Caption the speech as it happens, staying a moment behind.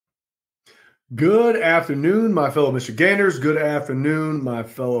Good afternoon, my fellow Michiganders. Good afternoon, my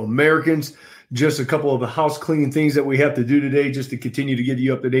fellow Americans. Just a couple of the house cleaning things that we have to do today just to continue to give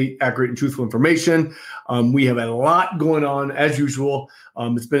you up-to-date, accurate, and truthful information. We have a lot going on as usual.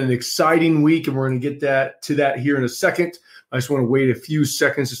 It's been an exciting week, and we're going to get to that here in a second. I just want to wait a few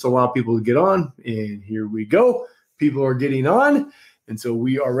seconds just to allow people to get on. And here we go. People are getting on, and so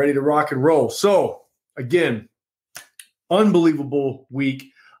we are ready to rock and roll. So, again, unbelievable week.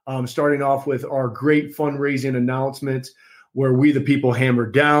 Starting off with our great fundraising announcement where we, the people,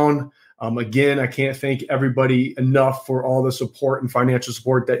 hammered down. Again, I can't thank everybody enough for all the support and financial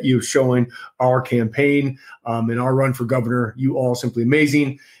support that you've shown our campaign and our run for governor. You all simply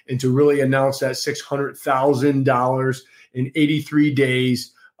amazing. And to really announce that $600,000 in 83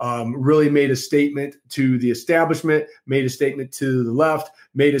 days really made a statement to the establishment, made a statement to the left,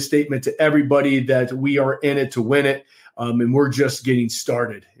 made a statement to everybody that we are in it to win it. And we're just getting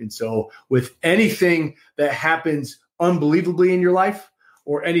started. And so with anything that happens unbelievably in your life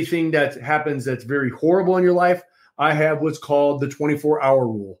or anything that happens that's very horrible in your life, I have what's called the 24-hour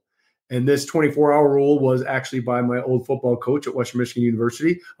rule. And this 24-hour rule was actually by my old football coach at Western Michigan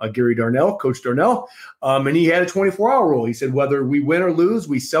University, Gary Darnell, Coach Darnell. And he had a 24-hour rule. He said, whether we win or lose,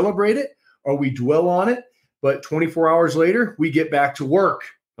 we celebrate it or we dwell on it. But 24 hours later, we get back to work.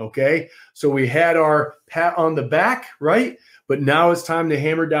 Okay, so we had our pat on the back, right? But now it's time to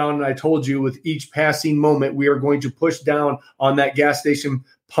hammer down. And I told you with each passing moment, we are going to push down on that gas station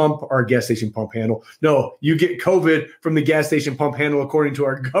pump handle. No, you get COVID from the gas station pump handle, according to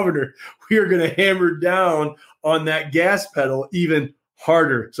our governor. We are going to hammer down on that gas pedal even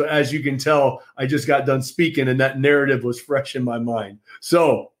harder. So as you can tell, I just got done speaking and that narrative was fresh in my mind.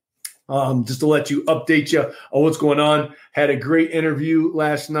 So just to let you update you on what's going on. Had a great interview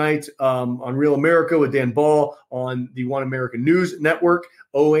last night on Real America with Dan Ball on the One American News Network,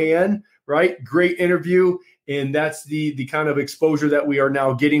 OAN, right? Great interview. And that's the kind of exposure that we are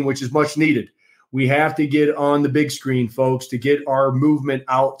now getting, which is much needed. We have to get on the big screen, folks, to get our movement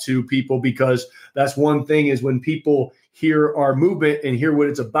out to people, because that's one thing is when people hear our movement and hear what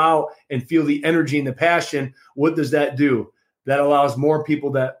it's about and feel the energy and the passion, what does that do? That allows more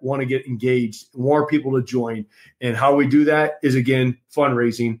people that want to get engaged, more people to join. And how we do that is, again,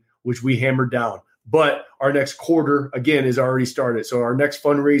 fundraising, which we hammered down. But our next quarter, again, is already started. So our next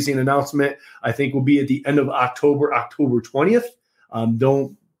fundraising announcement, I think, will be at the end of October, October 20th.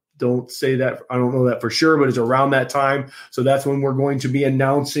 Don't say that. I don't know that for sure, but it's around that time. So that's when we're going to be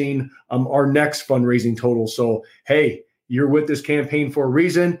announcing our next fundraising total. So, hey, you're with this campaign for a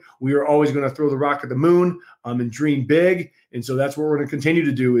reason. We are always going to throw the rock at the moon and dream big. And so that's what we're going to continue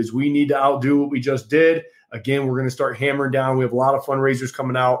to do is we need to outdo what we just did. Again, we're going to start hammering down. We have a lot of fundraisers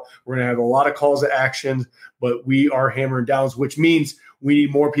coming out. We're going to have a lot of calls to action, but we are hammering down, which means we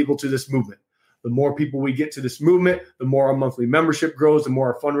need more people to this movement. The more people we get to this movement, the more our monthly membership grows, the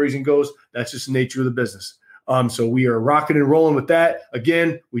more our fundraising goes. That's just the nature of the business. So we are rocking and rolling with that.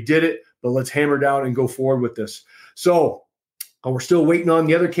 Again, we did it, but let's hammer down and go forward with this. So we're still waiting on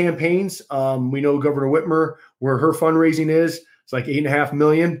the other campaigns. We know Governor Whitmer, where her fundraising is. It's like $8.5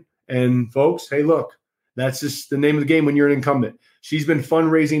 million. And folks, hey, look, that's just the name of the game when you're an incumbent. She's been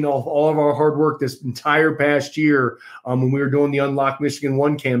fundraising off all of our hard work this entire past year when we were doing the Unlock Michigan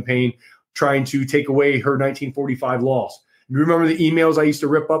 1 campaign, trying to take away her 1945 laws. You remember the emails I used to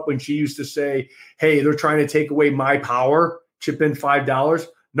rip up when she used to say, hey, they're trying to take away my power, chip in $5.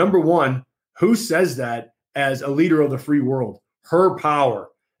 Number one, who says that as a leader of the free world? Her power.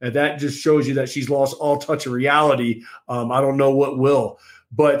 And that just shows you that she's lost all touch of reality. I don't know what will.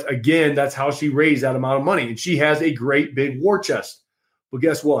 But again, that's how she raised that amount of money. And she has a great big war chest. But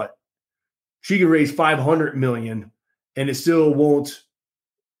guess what? She can raise $500 million and it still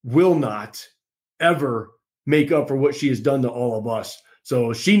will not ever make up for what she has done to all of us.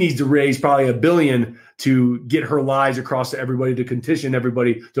 So she needs to raise probably $1 billion to get her lies across to everybody, to petition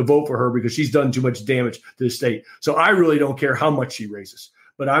everybody to vote for her, because she's done too much damage to the state. So I really don't care how much she raises,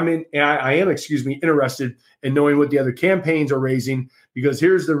 but I am interested in knowing what the other campaigns are raising, because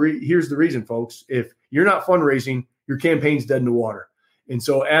here's the reason, folks. If you're not fundraising, your campaign's dead in the water. And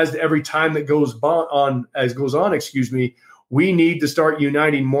so as every time that goes on, we need to start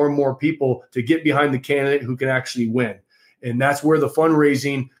uniting more and more people to get behind the candidate who can actually win. And that's where the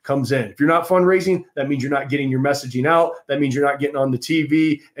fundraising comes in. If you're not fundraising, that means you're not getting your messaging out. That means you're not getting on the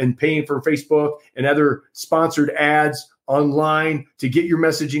TV and paying for Facebook and other sponsored ads online to get your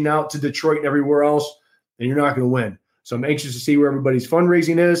messaging out to Detroit and everywhere else, and you're not going to win. So I'm anxious to see where everybody's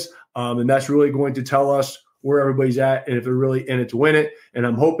fundraising is, and that's really going to tell us where everybody's at and if they're really in it to win it. And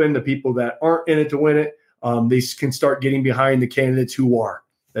I'm hoping the people that aren't in it to win it, they can start getting behind the candidates who are.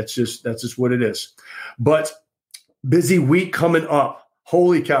 That's just what it is. But busy week coming up.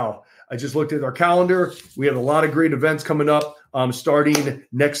 Holy cow. I just looked at our calendar. We have a lot of great events coming up starting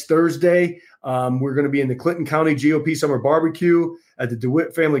next Thursday. We're going to be in the Clinton County GOP Summer Barbecue at the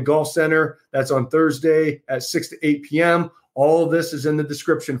DeWitt Family Golf Center. That's on Thursday at 6 to 8 p.m. All of this is in the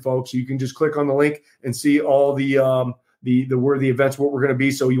description, folks. You can just click on the link and see all the where the events, what we're going to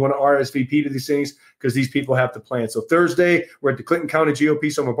be. So you want to RSVP to these things because these people have to plan. So Thursday, we're at the Clinton County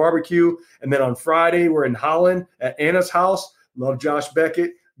GOP Summer Barbecue. And then on Friday, we're in Holland at Anna's house. Love Josh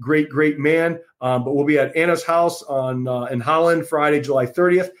Beckett. Great man. But we'll be at Anna's house in Holland Friday, July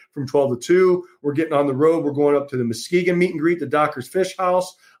 30th from 12 to 2. We're getting on the road. We're going up to the Muskegon meet and greet, the Docker's Fish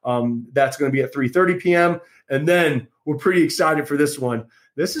House. That's going to be at 3:30 p.m. And then we're pretty excited for this one.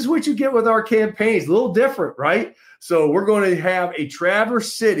 This is what you get with our campaigns. A little different, right? So we're going to have a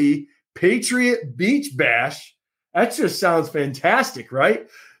Traverse City Patriot Beach Bash. That just sounds fantastic, right?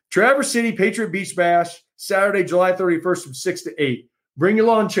 Traverse City Patriot Beach Bash, Saturday, July 31st from 6 to 8. Bring your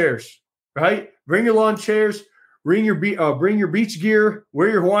lawn chairs, right? Bring your lawn chairs. Bring your beach gear. Wear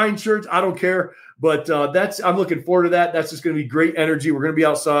your Hawaiian shirts. I don't care, but I'm looking forward to that. That's just going to be great energy. We're going to be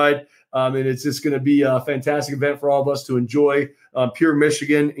outside, and it's just going to be a fantastic event for all of us to enjoy pure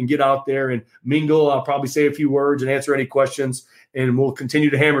Michigan and get out there and mingle. I'll probably say a few words and answer any questions, and we'll continue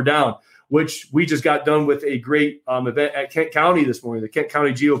to hammer down. Which we just got done with a great event at Kent County this morning. The Kent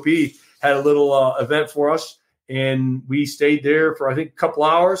County GOP had a little event for us. And we stayed there for, I think, a couple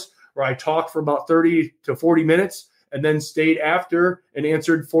hours where I talked for about 30 to 40 minutes and then stayed after and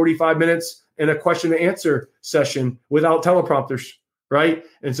answered 45 minutes in a question and answer session without teleprompters, right?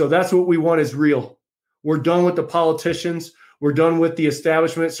 And so that's what we want is real. We're done with the politicians. We're done with the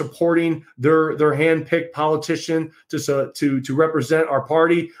establishment supporting their hand-picked politician to represent our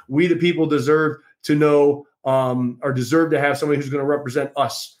party. We, the people, deserve to know or deserve to have somebody who's going to represent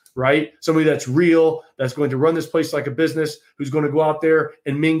us. Right? Somebody that's real, that's going to run this place like a business, who's going to go out there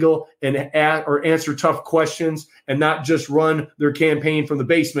and mingle and answer tough questions and not just run their campaign from the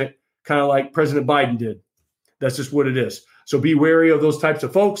basement, kind of like President Biden did. That's just what it is. So be wary of those types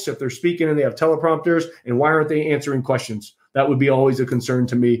of folks if they're speaking and they have teleprompters, and why aren't they answering questions? That would be always a concern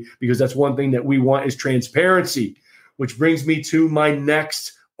to me because that's one thing that we want is transparency, which brings me to my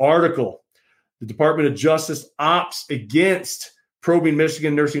next article. The Department of Justice opts against probing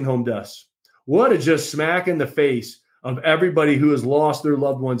Michigan nursing home deaths. What a just smack in the face of everybody who has lost their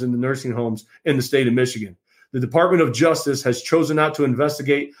loved ones in the nursing homes in the state of Michigan. The Department of Justice has chosen not to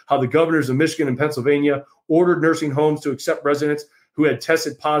investigate how the governors of Michigan and Pennsylvania ordered nursing homes to accept residents who had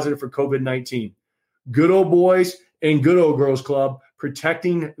tested positive for COVID-19. Good old boys and good old girls club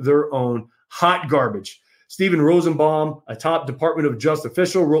protecting their own. Hot garbage. Stephen Rosenbaum, a top Department of Justice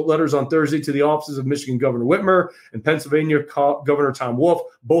official, wrote letters on Thursday to the offices of Michigan Governor Whitmer and Pennsylvania Governor Tom Wolf,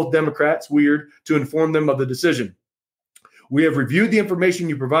 both Democrats, to inform them of the decision. We have reviewed the information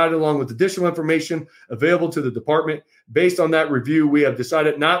you provided along with additional information available to the department. Based on that review, we have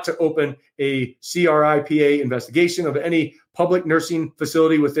decided not to open a CRIPA investigation of any public nursing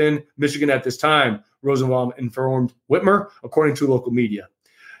facility within Michigan at this time, Rosenbaum informed Whitmer, according to local media.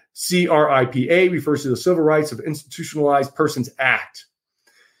 CRIPA refers to the Civil Rights of Institutionalized Persons Act.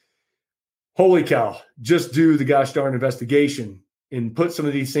 Holy cow, just do the gosh darn investigation and put some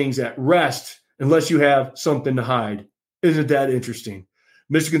of these things at rest unless you have something to hide. Isn't that interesting?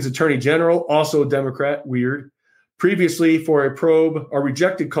 Michigan's Attorney General, also a Democrat, previously for a probe or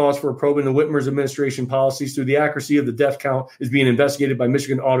rejected calls for a probe into Whitmer's administration policies through the accuracy of the death count is being investigated by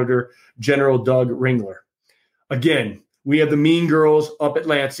Michigan Auditor General Doug Ringler. Again, we have the mean girls up at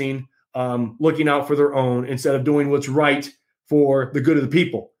Lansing looking out for their own instead of doing what's right for the good of the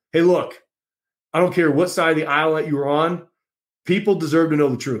people. Hey, look, I don't care what side of the aisle that you're on. People deserve to know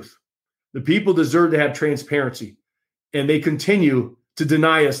the truth. The people deserve to have transparency. And they continue to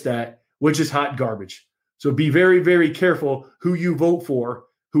deny us that, which is hot garbage. So be very, very careful who you vote for,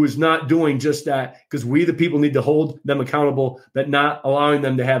 who is not doing just that, because we, the people, need to hold them accountable, but not allowing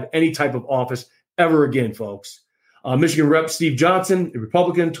them to have any type of office ever again, folks. Michigan Rep. Steve Johnson, a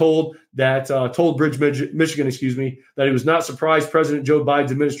Republican, told Bridge, Michigan, that he was not surprised President Joe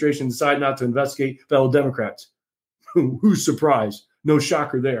Biden's administration decided not to investigate fellow Democrats. Who's surprised? No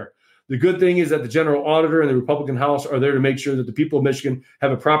shocker there. The good thing is that the general auditor and the Republican House are there to make sure that the people of Michigan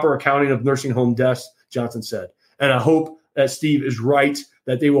have a proper accounting of nursing home deaths, Johnson said. And I hope that Steve is right,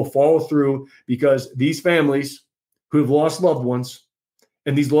 that they will follow through, because these families who have lost loved ones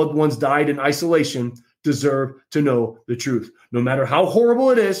and these loved ones died in isolation deserve to know the truth. No matter how horrible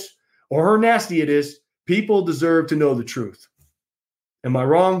it is or how nasty it is, people deserve to know the truth. Am I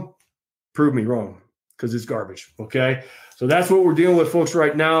wrong? Prove me wrong, because it's garbage, okay? So that's what we're dealing with, folks,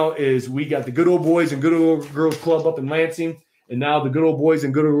 right now is we got the Good Old Boys and Good Old Girls Club up in Lansing, and now the Good Old Boys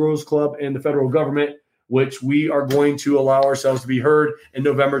and Good Old Girls Club in the federal government, which we are going to allow ourselves to be heard in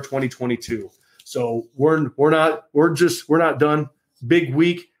November 2022. So we're not done. Big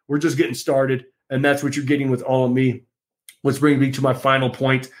week. We're just getting started, and that's what you're getting with all of me. Which brings me to my final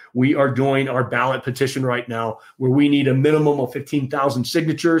point. We are doing our ballot petition right now, where we need a minimum of 15,000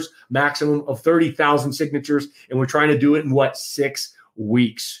 signatures, maximum of 30,000 signatures, and we're trying to do it in 6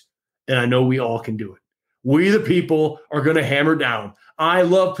 weeks. And I know we all can do it. We, the people, are going to hammer down. I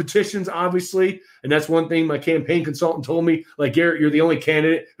love petitions, obviously, and that's one thing my campaign consultant told me, like, Garrett, you're the only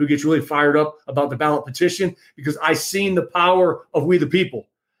candidate who gets really fired up about the ballot petition because I've seen the power of we, the people,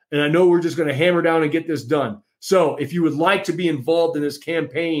 and I know we're just going to hammer down and get this done. So if you would like to be involved in this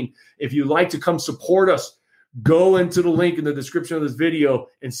campaign, if you'd like to come support us, go into the link in the description of this video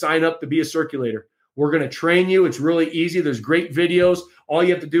and sign up to be a circulator. We're going to train you. It's really easy. There's great videos. All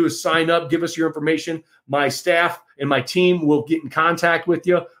you have to do is sign up, give us your information. My staff and my team will get in contact with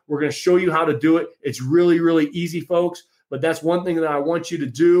you. We're going to show you how to do it. It's really, really easy, folks. But that's one thing that I want you to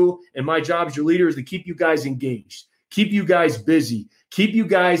do. And my job as your leader is to keep you guys engaged, keep you guys busy, keep you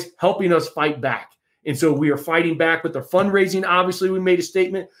guys helping us fight back. And so we are fighting back with the fundraising. Obviously, we made a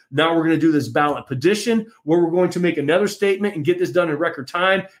statement. Now we're going to do this ballot petition where we're going to make another statement and get this done in record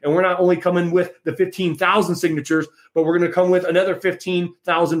time. And we're not only coming with the 15,000 signatures, but we're going to come with another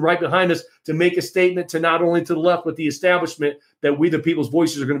 15,000 right behind us to make a statement to not only to the left, but the establishment that we, the people's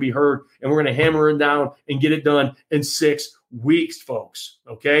voices, are going to be heard. And we're going to hammer it down and get it done in 6 weeks, folks.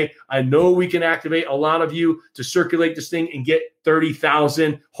 Okay. I know we can activate a lot of you to circulate this thing and get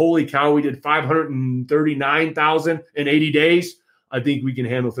 30,000. Holy cow. We did 539,000 in 80 days. I think we can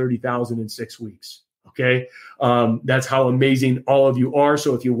handle 30,000 in 6 weeks. Okay. That's how amazing all of you are.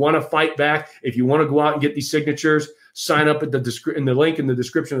 So if you want to fight back, if you want to go out and get these signatures, sign up at in the link in the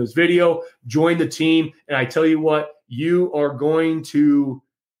description of this video, join the team. And I tell you what, you are going to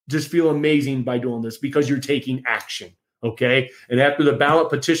just feel amazing by doing this because you're taking action. Okay. And after the ballot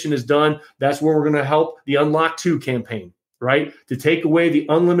petition is done, that's where we're going to help the Unlock 2 campaign, right? To take away the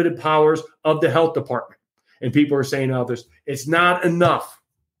unlimited powers of the health department. And people are saying out this, it's not enough.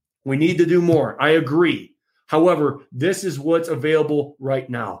 We need to do more. I agree. However, this is what's available right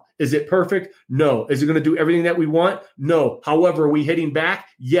now. Is it perfect? No. Is it going to do everything that we want? No. However, are we hitting back?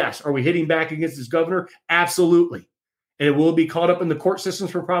 Yes. Are we hitting back against this governor? Absolutely. And it will be caught up in the court systems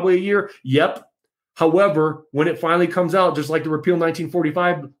for probably a year? Yep. However, when it finally comes out, just like the repeal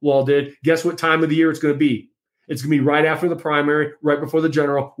 1945 law did, guess what time of the year it's going to be? It's going to be right after the primary, right before the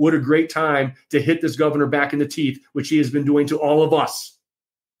general. What a great time to hit this governor back in the teeth, which he has been doing to all of us.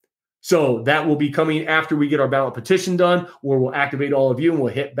 So that will be coming after we get our ballot petition done, where we'll activate all of you and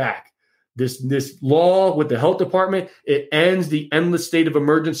we'll hit back. This law with the health department, it ends the endless state of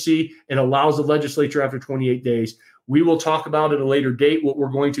emergency and allows the legislature after 28 days. We will talk about at a later date what we're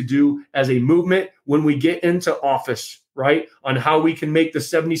going to do as a movement when we get into office, right? On how we can make the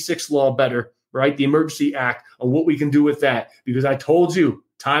 76 law better, right? The Emergency Act, on what we can do with that. Because I told you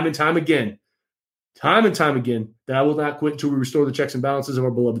time and time again, that I will not quit until we restore the checks and balances of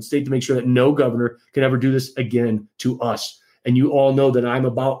our beloved state to make sure that no governor can ever do this again to us. And you all know that I'm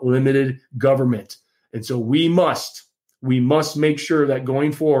about limited government. And so we must make sure that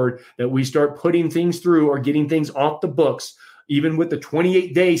going forward that we start putting things through or getting things off the books, even with the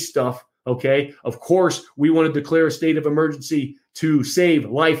 28-day stuff, okay? Of course, we want to declare a state of emergency to save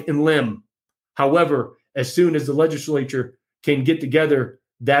life and limb. However, as soon as the legislature can get together,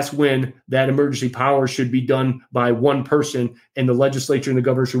 that's when that emergency power should be done by one person, and the legislature and the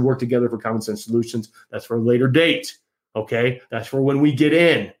governor should work together for common sense solutions. That's for a later date, okay? That's for when we get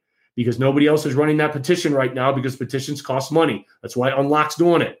in, because nobody else is running that petition right now because petitions cost money. That's why Unlock's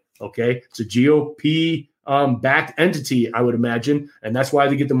doing it, okay? It's a GOP backed entity, I would imagine, and that's why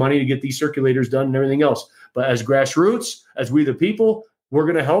they get the money to get these circulators done and everything else. But as grassroots, as we the people, we're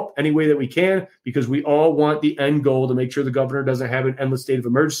going to help any way that we can because we all want the end goal to make sure the governor doesn't have an endless state of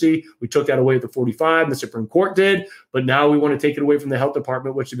emergency. We took that away at the 45, and the Supreme Court did, but now we want to take it away from the health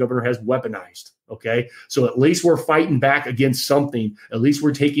department, which the governor has weaponized, okay? So at least we're fighting back against something. At least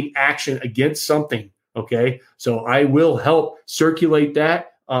we're taking action against something, okay? So I will help circulate that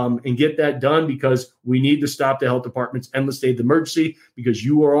and get that done because we need to stop the health department's endless state of emergency because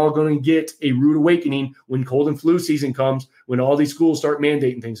you are all going to get a rude awakening when cold and flu season comes, when all these schools start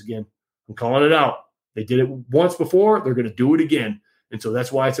mandating things again. I'm calling it out. They did it once before. They're going to do it again. And so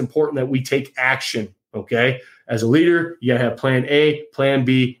that's why it's important that we take action, okay? As a leader, you got to have plan A, plan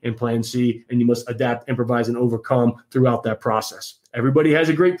B, and plan C, and you must adapt, improvise, and overcome throughout that process. Everybody has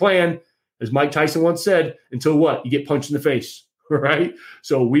a great plan. As Mike Tyson once said, until what? You get punched in the face. All right.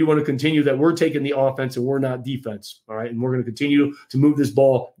 So we want to continue that we're taking the offense and we're not defense. All right. And we're going to continue to move this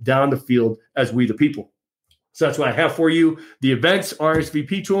ball down the field as we the people. So that's what I have for you. The events,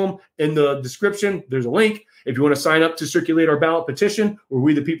 RSVP to them in the description. There's a link. If you want to sign up to circulate our ballot petition, where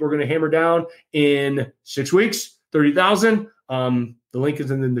we the people are going to hammer down in 6 weeks, 30,000. The link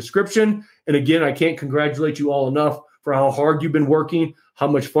is in the description. And again, I can't congratulate you all enough for how hard you've been working, how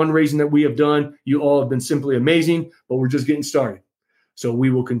much fundraising that we have done. You all have been simply amazing, but we're just getting started. So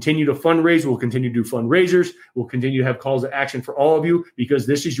we will continue to fundraise. We'll continue to do fundraisers. We'll continue to have calls to action for all of you because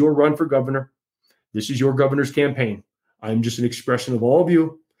this is your run for governor. This is your governor's campaign. I'm just an expression of all of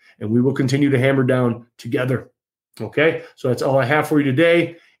you, and we will continue to hammer down together. Okay? So that's all I have for you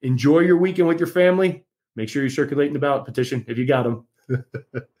today. Enjoy your weekend with your family. Make sure you're circulating the ballot petition if you got them.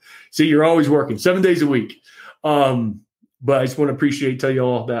 See, you're always working 7 days a week. But I just want to tell you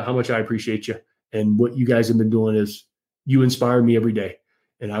all that how much I appreciate you. And what you guys have been doing is you inspire me every day.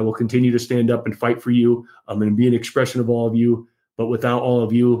 And I will continue to stand up and fight for you. I'm going to be an expression of all of you. But without all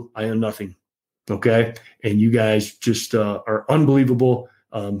of you, I am nothing. Okay? And you guys just are unbelievable,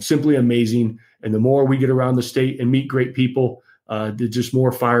 simply amazing. And the more we get around the state and meet great people, there's just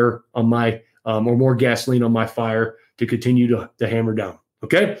more fire on my or more gasoline on my fire to continue to hammer down.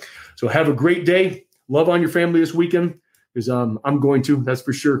 Okay? So have a great day. Love on your family this weekend because I'm going to, that's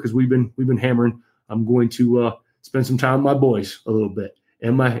for sure, because we've been hammering. I'm going to spend some time with my boys a little bit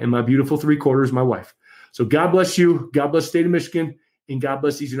and my beautiful 3/4, my wife. So God bless you. God bless the state of Michigan, and God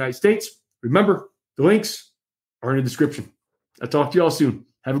bless these United States. Remember, the links are in the description. I'll talk to you all soon.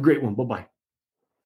 Have a great one. Bye-bye.